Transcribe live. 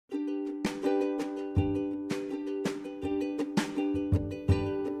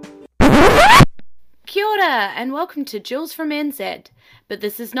ora, and welcome to Jules from NZ. But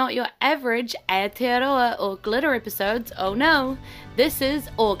this is not your average Aotearoa or glitter episodes, oh no. This is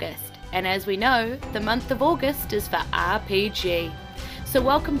August, and as we know, the month of August is for RPG. So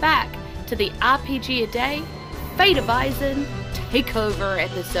welcome back to the RPG A Day Fate of Eisen Takeover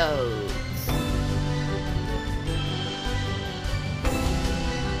episodes.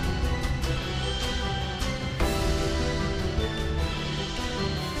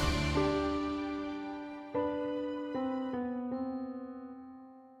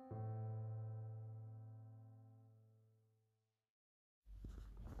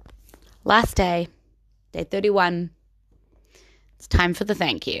 Last day, day 31. It's time for the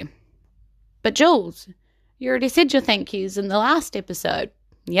thank you. But Jules, you already said your thank yous in the last episode.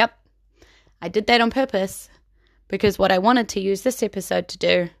 Yep, I did that on purpose because what I wanted to use this episode to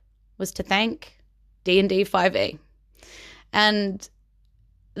do was to thank D&D 5e. And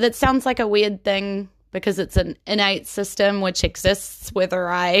that sounds like a weird thing because it's an innate system which exists whether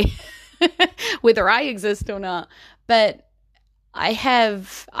I exist or not. But I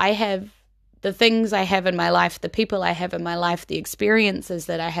have the things I have in my life, the people I have in my life, the experiences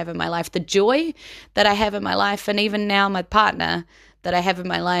that I have in my life, the joy that I have in my life, and even now my partner that I have in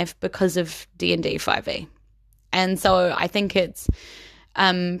my life because of D&D 5e. And so I think it's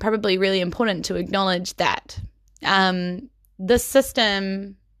probably really important to acknowledge that. This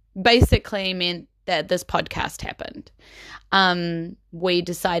system basically meant that this podcast happened. We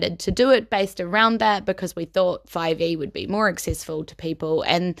decided to do it based around that because we thought 5e would be more accessible to people,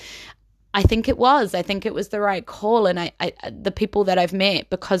 and I think it was. I think it was the right call, and I the people that I've met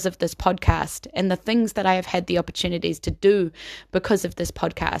because of this podcast and the things that I have had the opportunities to do because of this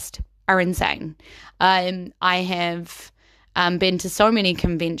podcast are insane. I have been to so many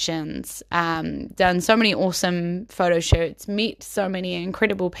conventions, done so many awesome photo shoots, met so many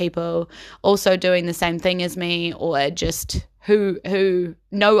incredible people also doing the same thing as me, or just who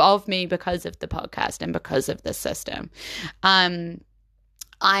know of me because of the podcast and because of the system.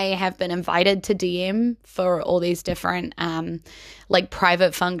 I have been invited to DM for all these different like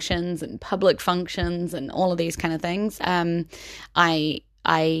private functions and public functions and all of these kind of things.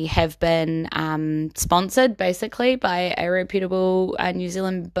 I have been sponsored basically by a reputable New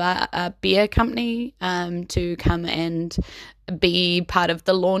Zealand beer company to come and be part of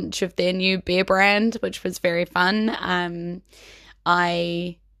the launch of their new beer brand, which was very fun.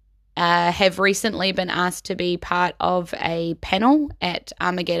 I have recently been asked to be part of a panel at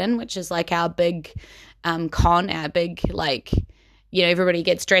Armageddon, which is like our big con, our big everybody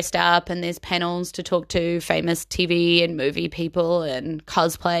gets dressed up and there's panels to talk to famous TV and movie people and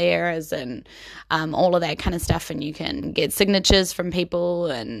cosplayers and all of that kind of stuff. And you can get signatures from people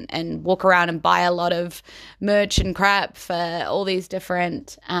and walk around and buy a lot of merch and crap for all these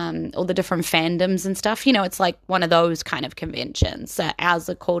different, all the different fandoms and stuff. You know, it's like one of those kind of conventions. Ours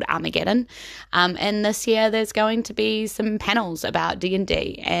are called Armageddon. And this year there's going to be some panels about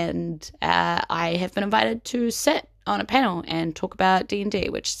D&D, and I have been invited to sit on a panel and talk about D&D,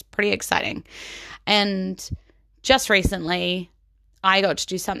 which is pretty exciting. And just recently, I got to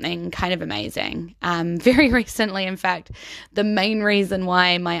do something kind of amazing. Very recently, in fact, the main reason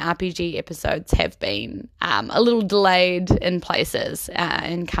why my RPG episodes have been a little delayed in places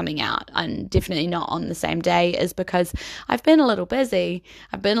in coming out, and definitely not on the same day, is because I've been a little busy.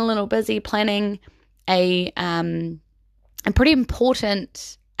 I've been a little busy planning a pretty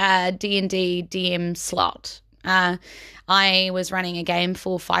important D&D DM slot. I was running a game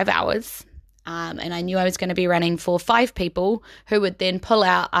for 5 hours, and I knew I was going to be running for 5 people who would then pull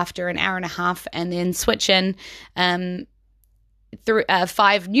out after an hour and a half and then switch in through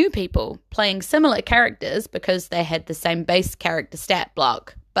 5 new people playing similar characters because they had the same base character stat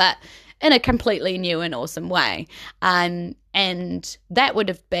block, but in a completely new and awesome way. And that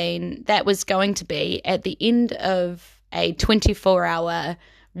was going to be at the end of a 24-hour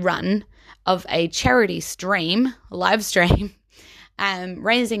run of a charity live stream,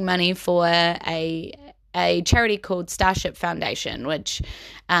 raising money for a charity called Starship Foundation, which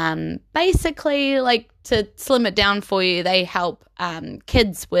basically, like, to slim it down for you, they help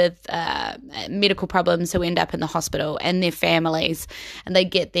kids with medical problems who end up in the hospital and their families, and they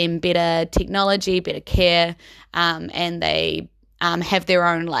get them better technology, better care, and they have their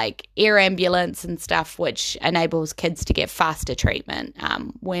own like air ambulance and stuff, which enables kids to get faster treatment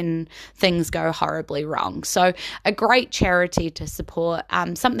when things go horribly wrong. So a great charity to support,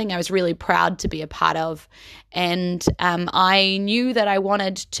 something I was really proud to be a part of. And I knew that I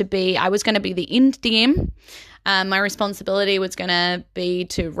was going to be the end DM. My responsibility was going to be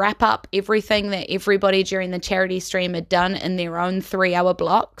to wrap up everything that everybody during the charity stream had done in their own 3-hour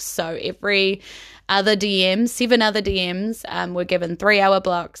blocks. So every other DM, 7 other DMs were given 3-hour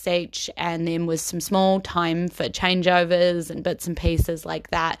blocks each, and then with some small time for changeovers and bits and pieces like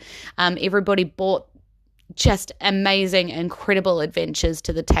that. Everybody brought just amazing, incredible adventures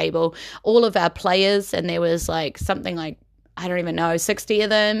to the table. All of our players, and there was like something like, I don't even know, 60 of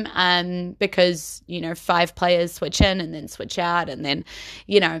them, because, 5 players switch in and then switch out, and then,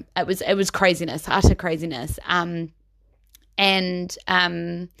 it was craziness, utter craziness.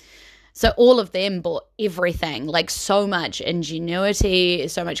 So all of them brought everything, like so much ingenuity,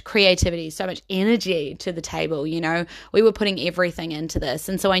 so much creativity, so much energy to the table. We were putting everything into this.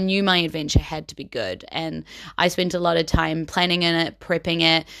 And so I knew my adventure had to be good. And I spent a lot of time planning in it, prepping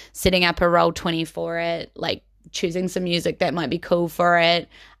it, setting up a Roll20 for it, like choosing some music that might be cool for it.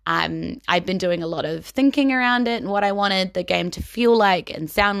 I've been doing a lot of thinking around it and what I wanted the game to feel like and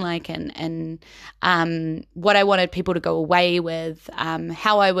sound like, and what I wanted people to go away with,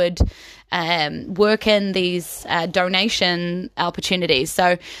 how I would work in these donation opportunities.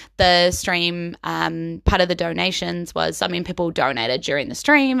 So the stream, part of the donations was, people donated during the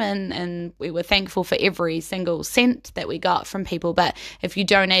stream, and we were thankful for every single cent that we got from people. But if you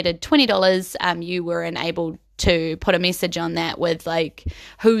donated $20, you were enabled to put a message on that with like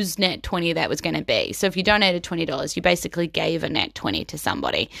whose nat 20 that was going to be. So if you donated $20, you basically gave a nat 20 to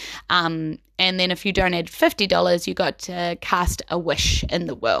somebody. And then if you donated $50, you got to cast a wish in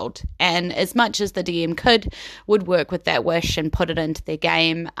the world. And as much as the DM would work with that wish and put it into their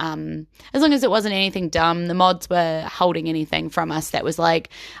game, as long as it wasn't anything dumb. The mods were holding anything from us that was like,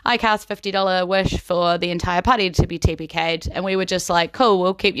 I cast $50 wish for the entire party to be TPK'd. And we were just like, cool,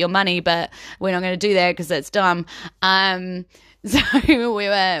 we'll keep your money, but we're not going to do that because that's dumb. So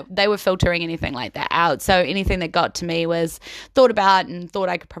they were filtering anything like that out. So anything that got to me was thought about and thought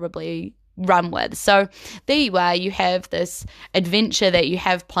I could probably run with. So there you are, you have this adventure that you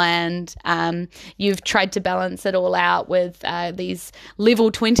have planned. You've tried to balance it all out with these level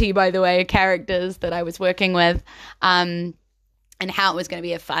 20, by the way, characters that I was working with, and how it was going to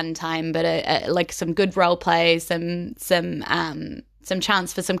be a fun time, but like some good role play, some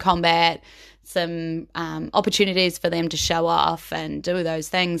chance for some combat, some opportunities for them to show off and do those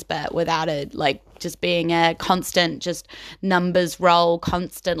things, but without it like just being a constant just numbers roll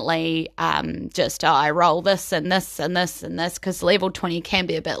constantly, I roll this and this and this and this, because level 20 can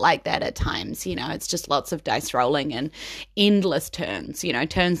be a bit like that at times. It's just lots of dice rolling and endless turns,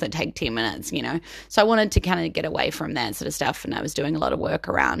 turns that take 10 minutes, so I wanted to kind of get away from that sort of stuff, and I was doing a lot of work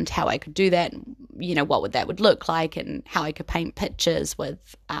around how I could do that, what that would look like, and how I could paint pictures with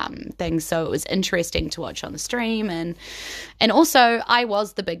things. So it was interesting to watch on the stream, and also I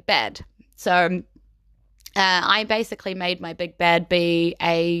was the big bad. So I basically made my big bad be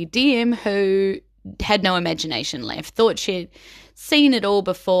a DM who had no imagination left, thought she'd seen it all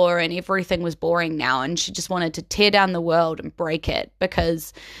before and everything was boring now, and she just wanted to tear down the world and break it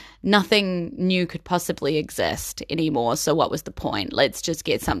because nothing new could possibly exist anymore. So what was the point? Let's just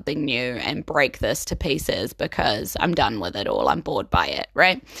get something new and break this to pieces because I'm done with it all. I'm bored by it,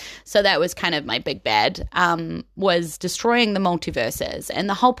 right? So that was kind of my big bad, was destroying the multiverses. And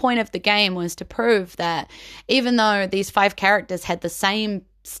the whole point of the game was to prove that even though these 5 characters had the same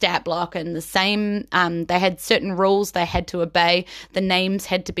stat block and the same, they had certain rules they had to obey, the names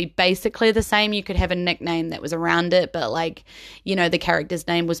had to be basically the same. You could have a nickname that was around it, but like, the character's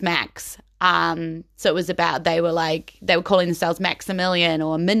name was Max. So it was about, they were calling themselves Maximilian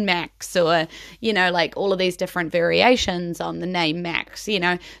or Min-Max, or, like all of these different variations on the name Max,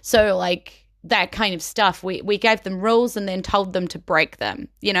 so like that kind of stuff. We gave them rules and then told them to break them,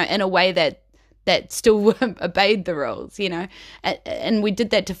 in a way that still obeyed the rules, and we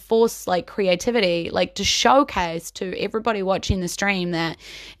did that to force like creativity, like to showcase to everybody watching the stream that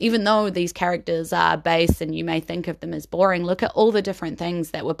even though these characters are base and you may think of them as boring, look at all the different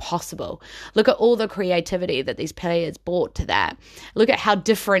things that were possible. Look at all the creativity that these players brought to that. Look at how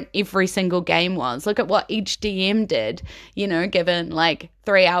different every single game was. Look at what each DM did, given like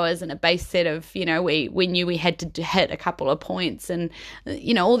 3 hours and a base set of, we knew we had to hit a couple of points, and,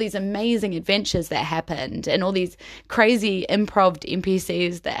 all these amazing adventures that happened and all these crazy improv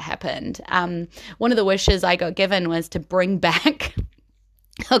NPCs that happened. One of the wishes I got given was to bring back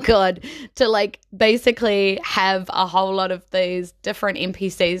to like basically have a whole lot of these different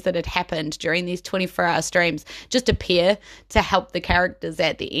NPCs that had happened during these 24-hour streams just appear to help the characters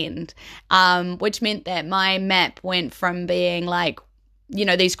at the end, which meant that my map went from being like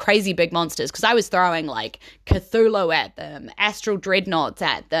these crazy big monsters, because I was throwing like Cthulhu at them, astral dreadnoughts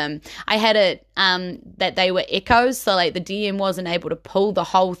at them. I had it that they were echoes, so like the DM wasn't able to pull the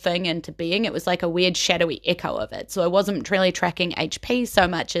whole thing into being. It was like a weird shadowy echo of it, so I wasn't really tracking HP so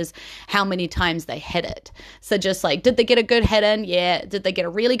much as how many times they hit it. So just like, did they get a good hit in? Yeah. Did they get a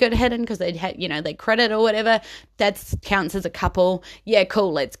really good hit in because they'd had, they crit or whatever? That counts as a couple. Yeah,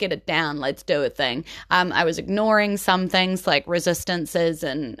 cool, let's get it down, let's do a thing. I was ignoring some things like resistances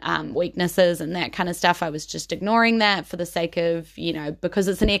and weaknesses and that kind of stuff. I was just ignoring that for the sake of, because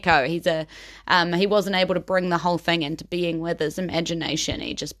it's an echo. He wasn't able to bring the whole thing into being with his imagination.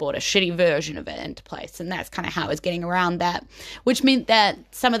 He just brought a shitty version of it into place, and that's kind of how I was getting around that, which meant that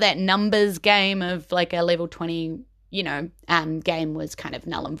some of that numbers game of like a level 20, game was kind of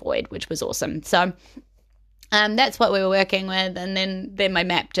null and void, which was awesome. So that's what we were working with, and then my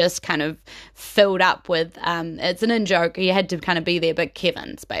map just kind of filled up with, it's an in-joke, you had to kind of be there, but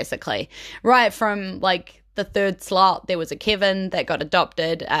Kevins, basically. Right from, like, the third slot, there was a Kevin that got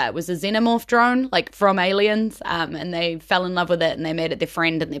adopted. It was a xenomorph drone, like, from Aliens, and they fell in love with it, and they made it their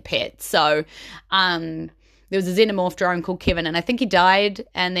friend and their pet. So, there was a xenomorph drone called Kevin, and I think he died.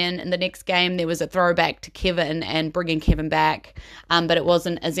 And then in the next game, there was a throwback to Kevin and bringing Kevin back. But it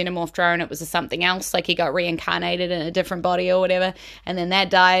wasn't a xenomorph drone. It was something else, like he got reincarnated in a different body or whatever. And then that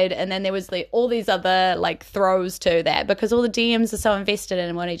died. And then there was all these other like throws to that, because all the DMs are so invested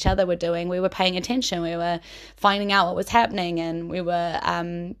in what each other were doing. We were paying attention. We were finding out what was happening, and we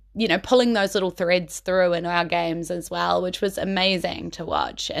were pulling those little threads through in our games as well, which was amazing to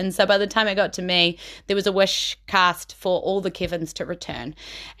watch. And so by the time it got to me, there was a wish cast for all the Kevins to return.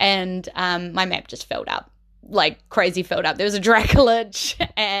 And my map just filled up. Like crazy filled up. There was a Dracolich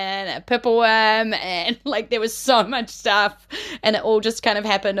and a Pipperworm, and like there was so much stuff, and it all just kind of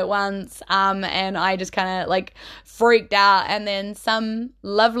happened at once. And I just kind of like freaked out. And then some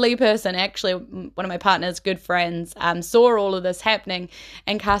lovely person, actually one of my partner's good friends, saw all of this happening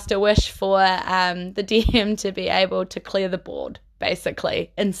and cast a wish for the DM to be able to clear the board,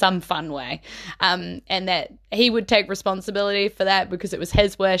 basically, in some fun way, and that he would take responsibility for that because it was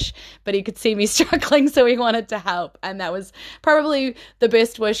his wish, but he could see me struggling, so he wanted to help. And that was probably the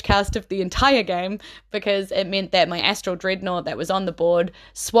best wish cast of the entire game, because it meant that my astral dreadnought that was on the board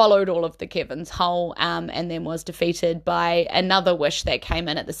swallowed all of the Kevins whole, and then was defeated by another wish that came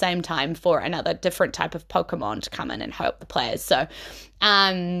in at the same time for another different type of Pokemon to come in and help the players. So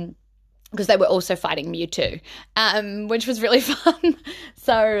because they were also fighting Mewtwo, which was really fun.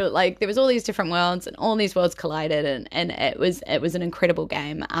 So like there was all these different worlds, and all these worlds collided, and it was an incredible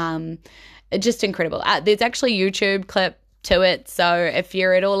game. Just incredible. There's actually a YouTube clip to it, so if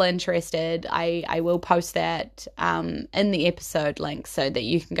you're at all interested, I will post that in the episode link so that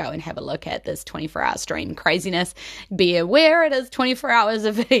you can go and have a look at this 24-hour stream craziness. Be aware it is 24 hours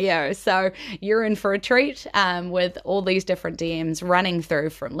of video, so you're in for a treat with all these different DMs running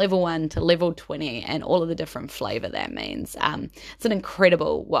through from level 1 to level 20 and all of the different flavor that means. It's an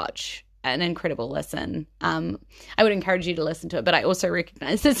incredible watch, an incredible listen. I would encourage you to listen to it, but I also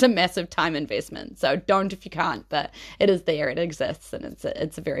recognize it's a massive time investment, so don't if you can't, but it is there, it exists, and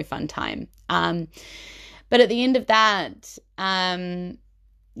it's a very fun time. But at the end of that, I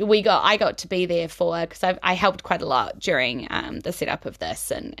got to be there because I helped quite a lot during the setup of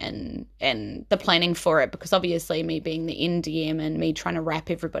this and the planning for it, because obviously me being the NDM and me trying to wrap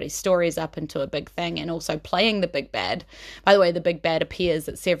everybody's stories up into a big thing, and also playing the big bad. By the way, the big bad appears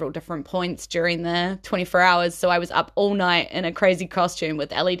at several different points during the 24 hours, so I was up all night in a crazy costume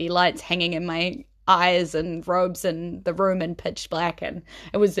with LED lights hanging in my eyes and robes in the room in pitch black, and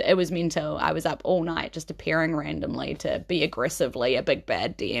it was mental. I was up all night just appearing randomly to be aggressively a big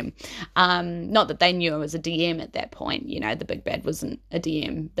bad DM. Not that they knew I was a DM at that point, the big bad wasn't a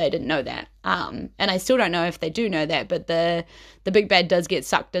DM. They didn't know that. And I still don't know if they do know that, but the big bad does get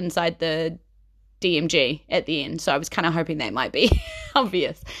sucked inside the DMG at the end, so I was kind of hoping that might be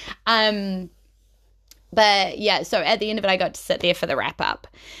obvious. But yeah, so at the end of it, I got to sit there for the wrap up.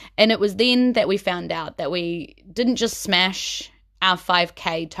 And it was then that we found out that we didn't just smash our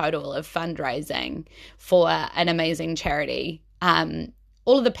 5K total of fundraising for an amazing charity.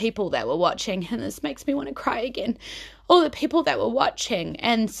 All of the people that were watching, and this makes me want to cry again, all the people that were watching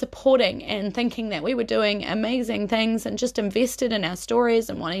and supporting and thinking that we were doing amazing things and just invested in our stories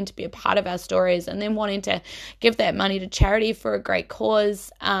and wanting to be a part of our stories, and then wanting to give that money to charity for a great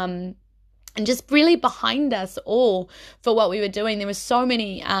cause. and just really behind us all for what we were doing. There were so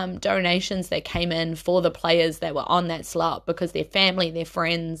many donations that came in for the players that were on that slot because their family, their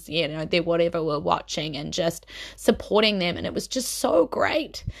friends, their whatever were watching and just supporting them. And it was just so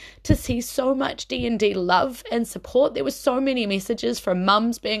great to see so much D&D love and support. There were so many messages from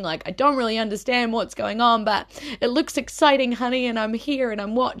mums being like, I don't really understand what's going on, but it looks exciting, honey, and I'm here and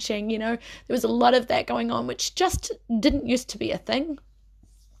I'm watching. There was a lot of that going on, which just didn't used to be a thing.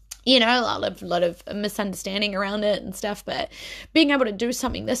 A lot of misunderstanding around it and stuff, but being able to do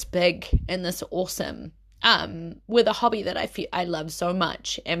something this big and this awesome with a hobby that I love so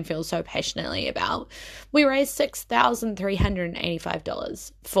much and feel so passionately about. We raised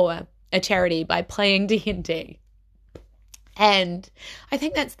 $6,385 for a charity by playing D&D. And I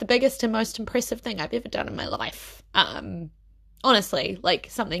think that's the biggest and most impressive thing I've ever done in my life. Honestly, like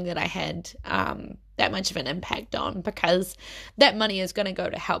something that I had that much of an impact on, because that money is going to go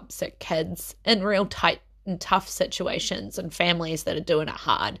to help sick kids in real tight and tough situations and families that are doing it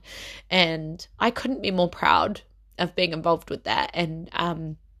hard. And I couldn't be more proud of being involved with that. And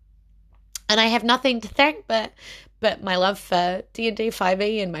I have nothing to thank but my love for D&D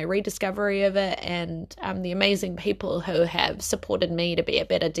 5e and my rediscovery of it, and the amazing people who have supported me to be a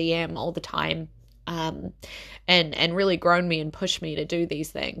better DM all the time. And really grown me and pushed me to do these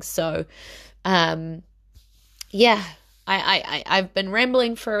things. So, I've been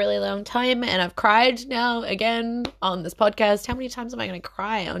rambling for a really long time, and I've cried now again on this podcast. How many times am I going to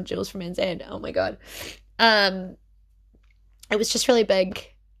cry on Jules from NZ? Oh my God. It was just really big.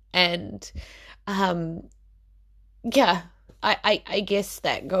 And, I guess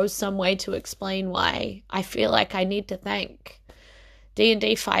that goes some way to explain why I feel like I need to thank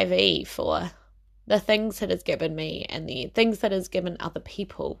D&D 5e for the things it has given me and the things that it has given other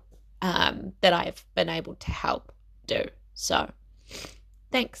people that I've been able to help do. So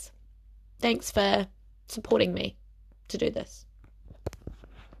thanks for supporting me to do this.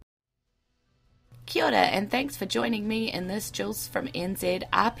 Kia ora, and thanks for joining me in this Jules from NZ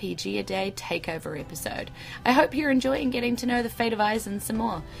RPG A Day takeover episode. I hope you're enjoying getting to know the Fate of Eisen some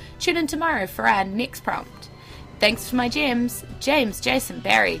more. Tune in tomorrow for our next prompt. Thanks for my gems, James, Jason,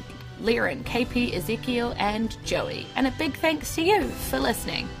 Barry, Liren, KP, Ezekiel, and Joey. And a big thanks to you for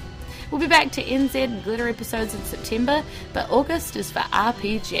listening. We'll be back to NZ and Glitter episodes in September, but August is for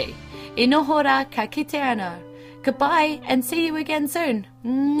RPG. E noho rā ka kite anō. Goodbye, and see you again soon.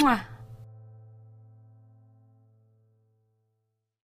 Mwah.